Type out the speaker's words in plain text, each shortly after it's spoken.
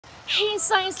Hey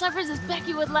science lovers, it's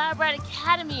Becky with Lab Rat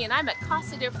Academy and I'm at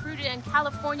Casa de Fruta in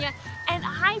California and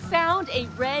I found a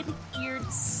red-eared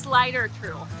slider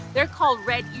turtle. They're called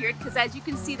red-eared because as you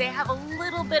can see they have a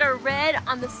little bit of red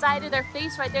on the side of their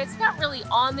face right there. It's not really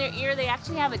on their ear, they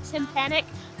actually have a tympanic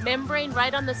membrane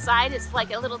right on the side. It's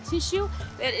like a little tissue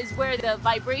that is where the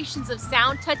vibrations of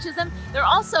sound touches them. They're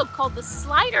also called the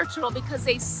slider turtle because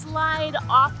they slide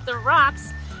off the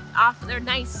rocks off their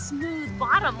nice smooth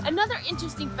bottom. Another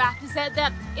interesting fact is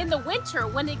that in the winter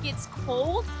when it gets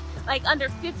cold, like under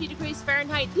 50 degrees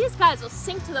Fahrenheit, these guys will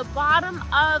sink to the bottom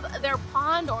of their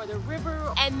pond or the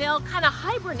river and they'll kind of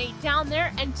hibernate down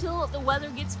there until the weather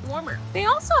gets warmer. They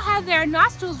also have their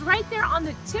nostrils right there on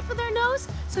the tip of their nose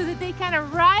so that they kind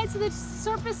of rise to the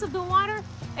surface of the water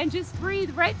and just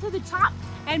breathe right to the top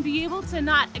and be able to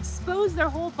not expose their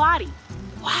whole body.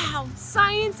 Wow,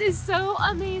 science is so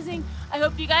amazing. I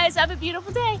hope you guys have a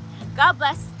beautiful day. God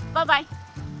bless. Bye-bye.